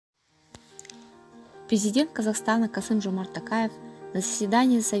Президент Казахстана Касым-Жомарт Токаев на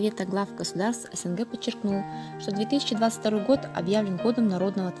заседании Совета глав государств СНГ подчеркнул, что 2022 год объявлен годом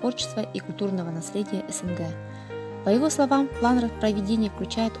народного творчества и культурного наследия СНГ. По его словам, план проведения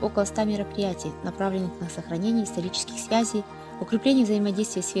включает около 100 мероприятий, направленных на сохранение исторических связей, укрепление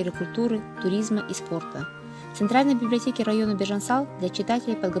взаимодействия в сфере культуры, туризма и спорта. В Центральной библиотеке района Бежансал для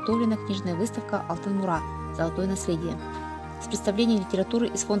читателей подготовлена книжная выставка «Алтын, мұра» «Золотое, наследие» с представлением литературы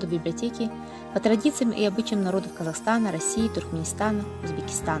из фонда библиотеки по традициям и обычаям народов Казахстана, России, Туркменистана,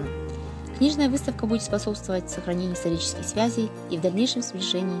 Узбекистана. Книжная выставка будет способствовать сохранению исторических связей и в дальнейшем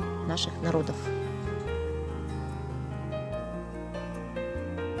сближению наших народов.